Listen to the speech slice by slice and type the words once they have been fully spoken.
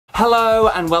Hello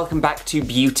and welcome back to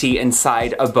Beauty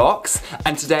Inside a Box,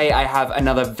 and today I have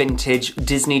another vintage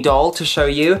Disney doll to show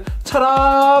you.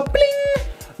 Ta-da! Bling!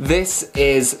 This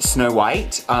is Snow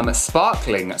White,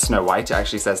 sparkling Snow White, it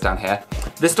actually says down here.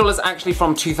 This doll is actually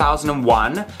from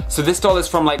 2001, so this doll is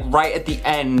from like right at the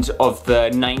end of the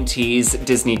 90s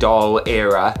Disney doll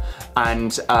era,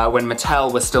 and when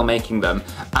Mattel was still making them.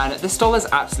 And this doll is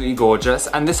absolutely gorgeous,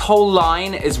 and this whole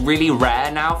line is really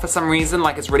rare now for some reason,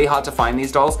 like it's really hard to find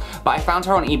these dolls, but I found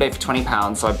her on eBay for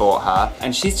 £20, so I bought her,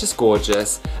 and she's just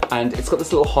gorgeous, and it's got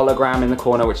this little hologram in the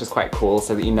corner, which is quite cool,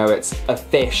 so that you know it's a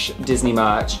fish Disney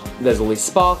merch. There's all these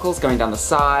sparkles going down the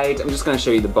side. I'm just gonna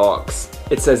show you the box.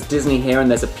 It says Disney here,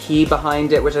 and there's a P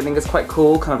behind it, which I think is quite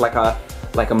cool, kind of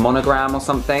like a monogram or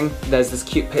something. There's this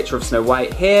cute picture of Snow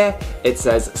White here. It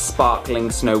says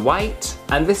Sparkling Snow White.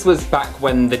 And this was back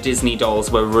when the Disney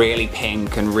dolls were really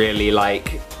pink and really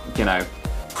like, you know,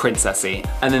 princessy.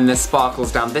 And then there's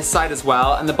sparkles down this side as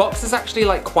well. And the box is actually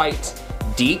like quite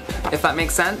deep, if that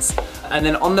makes sense. And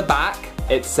then on the back,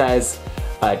 it says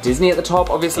Disney at the top,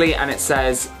 obviously, and it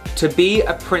says, to be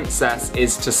a princess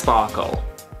is to sparkle.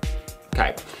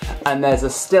 Okay, and there's a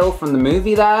still from the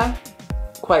movie there.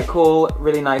 Quite cool,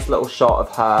 really nice little shot of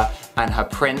her and her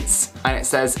prince. And it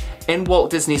says, in Walt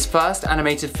Disney's first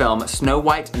animated film, Snow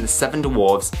White and the Seven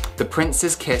Dwarfs, the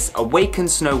prince's kiss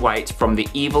awakens Snow White from the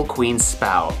evil queen's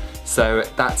spell. So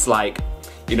that's like,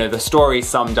 you know, the story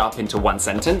summed up into one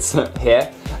sentence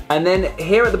here. And then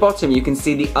here at the bottom, you can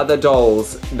see the other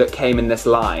dolls that came in this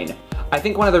line. I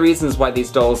think one of the reasons why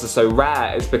these dolls are so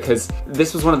rare is because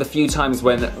this was one of the few times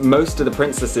when most of the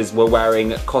princesses were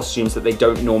wearing costumes that they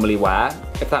don't normally wear,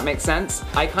 if that makes sense.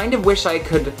 I kind of wish I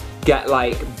could get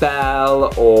like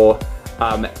Belle or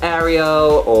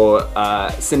Ariel or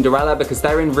Cinderella, because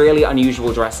they're in really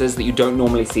unusual dresses that you don't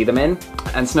normally see them in.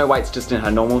 And Snow White's just in her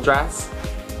normal dress,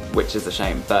 which is a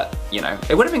shame, but you know.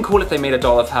 It would have been cool if they made a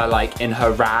doll of her like in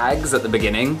her rags at the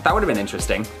beginning. That would have been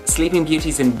interesting. Sleeping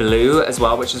Beauty's in blue as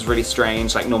well, which is really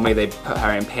strange. Like normally they'd put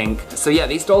her in pink. So yeah,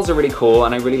 these dolls are really cool,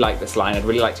 and I really like this line. I'd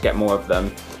really like to get more of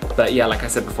them. But yeah, like I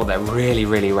said before, they're really,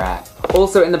 really rare.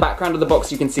 Also in the background of the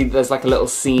box, you can see there's like a little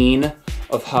scene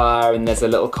of her, and there's a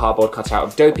little cardboard cutout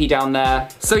of Dopey down there.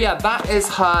 So yeah, that is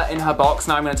her in her box.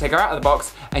 Now I'm gonna take her out of the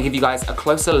box and give you guys a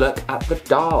closer look at the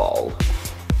doll.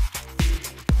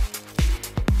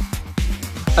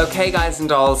 Okay guys and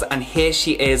dolls, and here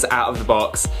she is out of the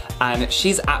box, and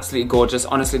she's absolutely gorgeous.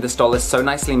 Honestly, this doll is so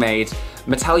nicely made.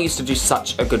 Mattel used to do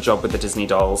such a good job with the Disney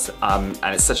dolls, and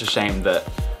it's such a shame that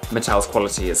Mattel's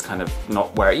quality is kind of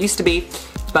not where it used to be.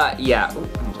 But yeah,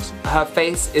 her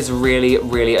face is really,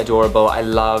 really adorable. I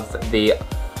love the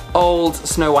old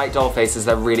Snow White doll faces,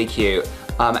 they're really cute.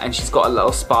 And she's got a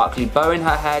little sparkly bow in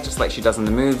her hair, just like she does in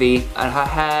the movie. And her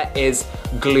hair is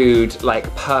glued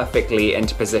like perfectly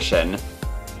into position.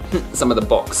 Some of the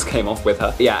box came off with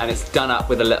her. Yeah, and it's done up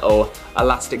with a little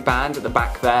elastic band at the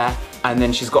back there. And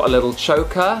then she's got a little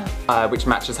choker, which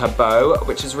matches her bow,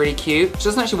 which is really cute. She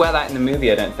doesn't actually wear that in the movie,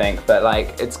 I don't think, but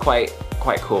like, it's quite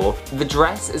cool. The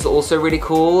dress is also really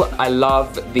cool. I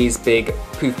love these big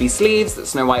poofy sleeves that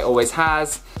Snow White always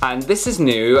has. And this is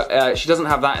new. She doesn't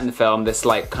have that in the film, this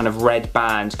like kind of red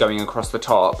band going across the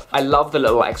top. I love the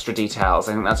little extra details.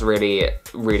 I think that's really,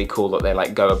 really cool that they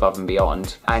like go above and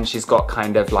beyond. And she's got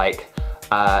kind of like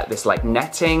this like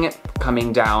netting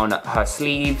coming down her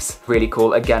sleeves. Really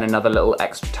cool. Again, another little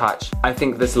extra touch. I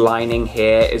think this lining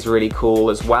here is really cool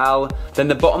as well. Then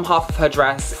the bottom half of her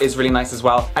dress is really nice as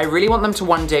well. I really want them to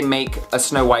one day make a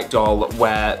Snow White doll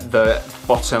where the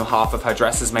bottom half of her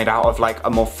dress is made out of like a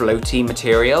more floaty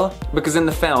material. Because in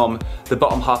the film, the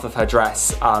bottom half of her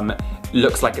dress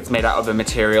looks like it's made out of a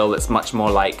material that's much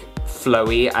more like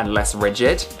flowy and less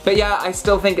rigid. But yeah, I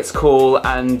still think it's cool,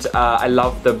 and I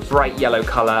love the bright yellow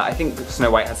color. I think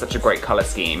Snow White has such a great color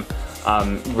scheme.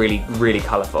 Really, really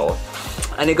colorful.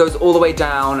 And it goes all the way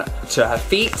down to her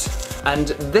feet. And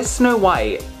this Snow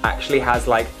White actually has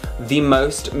like the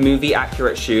most movie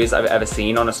accurate shoes I've ever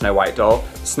seen on a Snow White doll.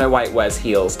 Snow White wears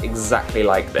heels exactly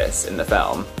like this in the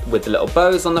film, with the little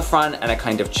bows on the front and a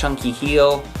kind of chunky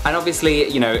heel. And obviously,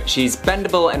 you know, she's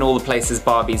bendable in all the places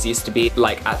Barbie's used to be,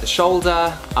 like at the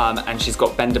shoulder, and she's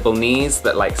got bendable knees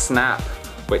that like snap,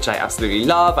 which I absolutely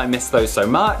love. I miss those so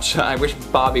much. I wish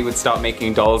Barbie would start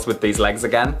making dolls with these legs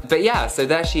again. But yeah, so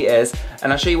there she is,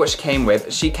 and I'll show you what she came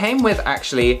with. She came with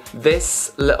actually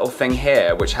this little thing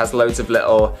here, which has loads of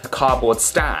little cardboard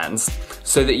stands,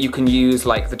 so that you can use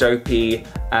like the Dopey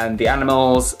and the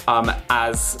animals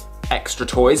as extra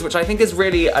toys, which I think is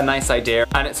really a nice idea.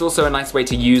 And it's also a nice way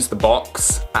to use the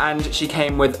box. And she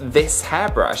came with this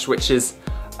hairbrush, which is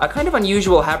a kind of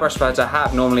unusual hairbrush for her to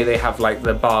have. Normally they have like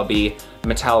the Barbie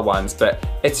Mattel ones, but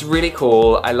it's really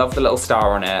cool. I love the little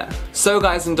star on it. So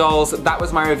guys and dolls, that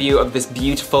was my review of this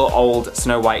beautiful old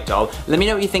Snow White doll. Let me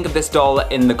know what you think of this doll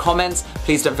in the comments.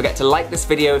 Please don't forget to like this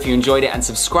video if you enjoyed it and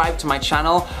subscribe to my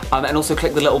channel, and also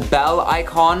click the little bell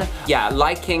icon. Yeah,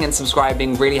 liking and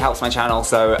subscribing really helps my channel,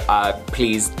 so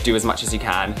please do as much as you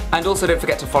can. And also don't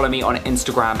forget to follow me on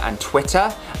Instagram and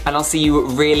Twitter, and I'll see you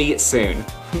really soon.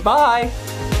 Bye!